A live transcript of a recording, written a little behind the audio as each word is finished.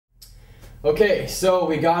Okay, so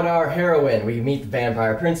we got our heroine. We meet the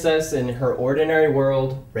vampire princess in her ordinary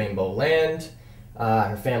world, Rainbow Land.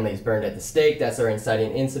 Her family is burned at the stake. That's our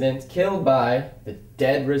inciting incident. Killed by the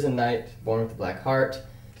dead risen knight, born with the black heart.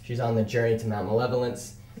 She's on the journey to Mount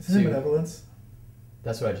Malevolence. Is it Malevolence?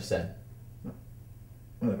 That's what I just said.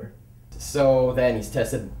 Whatever. So then he's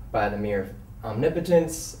tested by the mirror of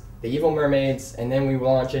omnipotence, the evil mermaids, and then we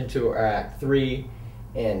launch into our Act 3,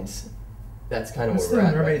 and that's kind of What's where we're the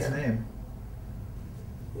at mermaid's right now. name?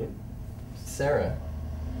 Sarah.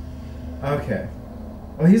 Okay.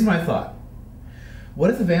 Well, here's my thought. What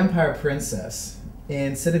if the vampire princess,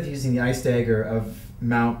 instead of using the ice dagger of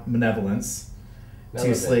Mount Malevolence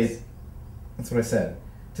to slay... That's what I said.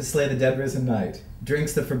 To slay the dead risen knight,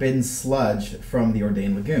 drinks the forbidden sludge from the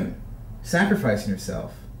ordained lagoon, sacrificing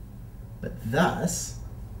herself, but thus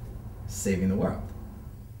saving the world.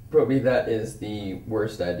 Probably that is the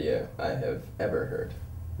worst idea I have ever heard.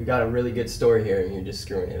 We got a really good story here and you're just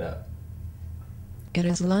screwing it up. It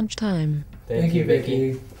is lunchtime. Thank you,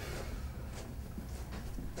 Vicky.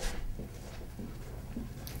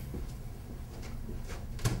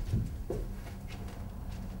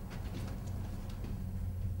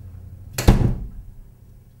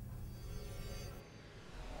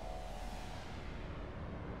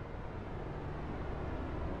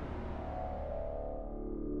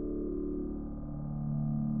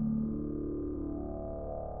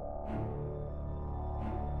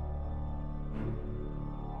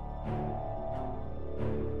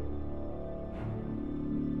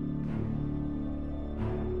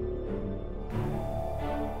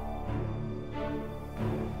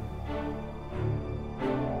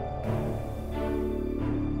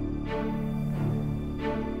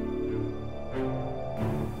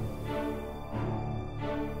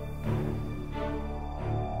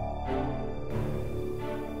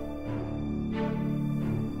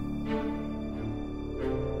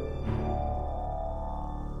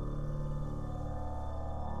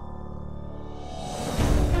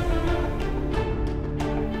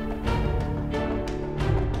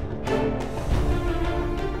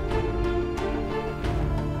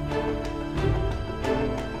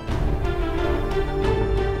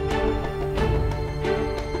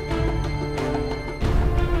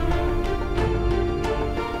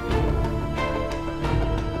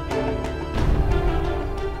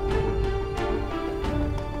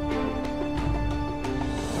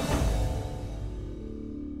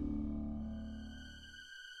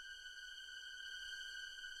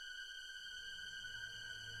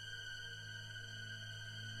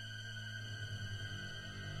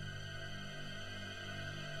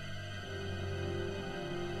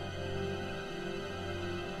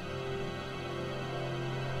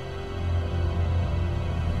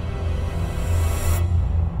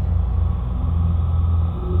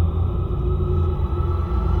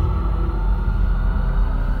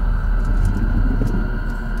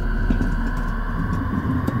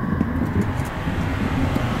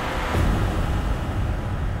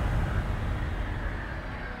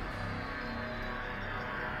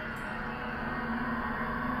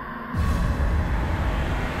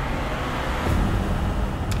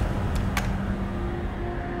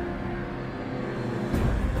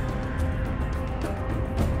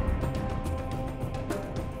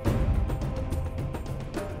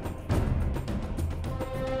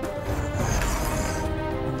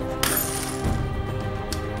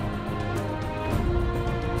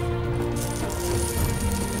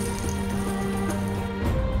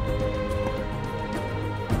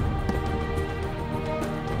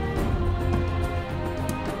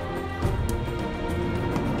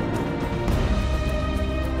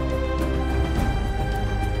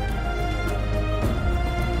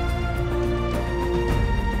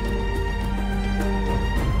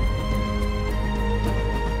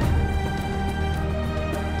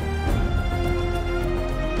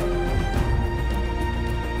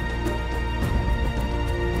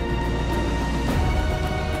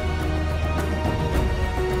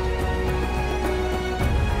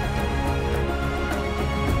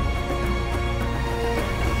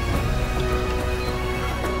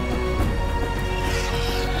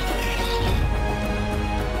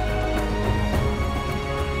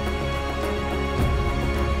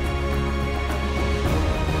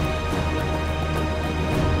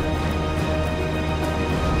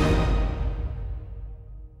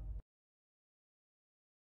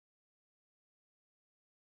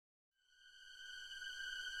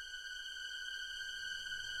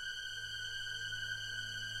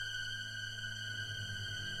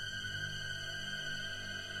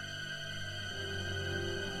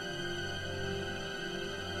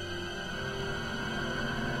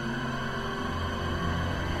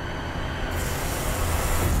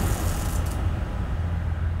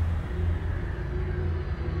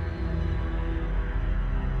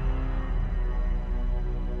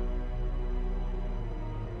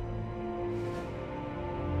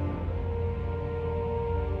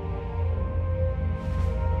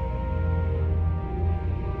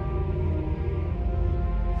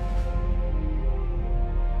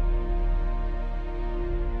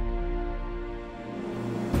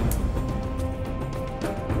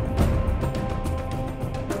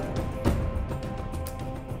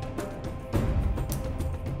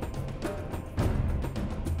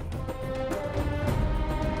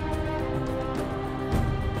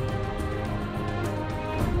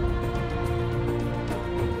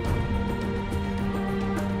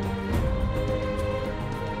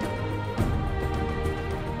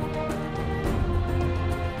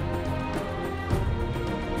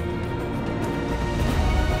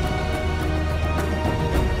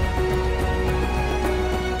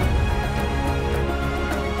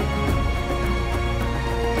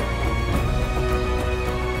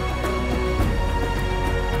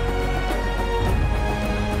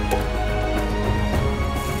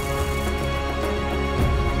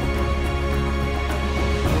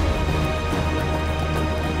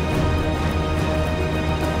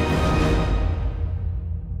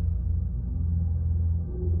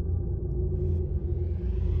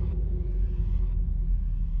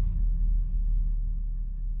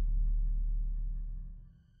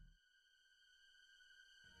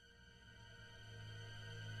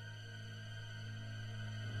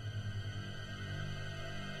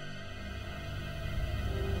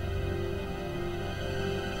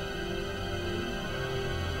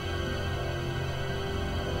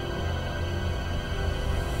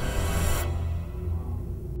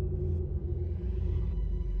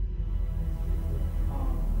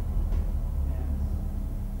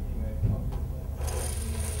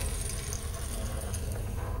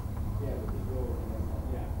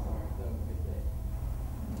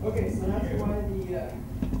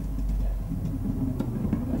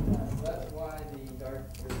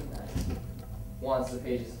 wants the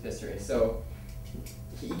pages of history. So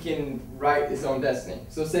he can write his own destiny.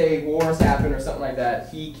 So say wars happen or something like that,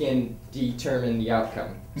 he can determine the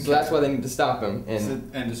outcome. So that's why they need to stop him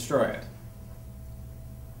And destroy it.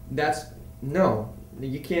 That's no.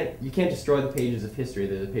 You can't destroy the pages of history.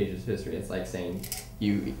 They're the pages of history. It's like saying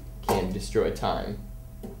you can destroy time.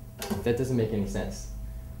 That doesn't make any sense.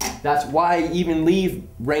 That's why even leave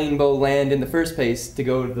Rainbow Land in the first place to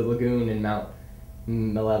go to the lagoon and Mount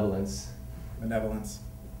Malevolence. Benevolence.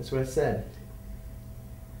 That's what I said.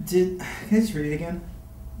 Can I just read it again?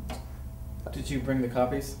 Did you bring the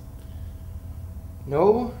copies?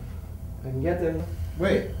 No, I can get them.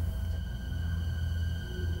 Wait.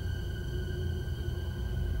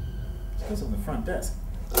 It goes on the front desk.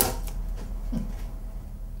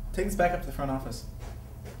 Take this back up to the front office.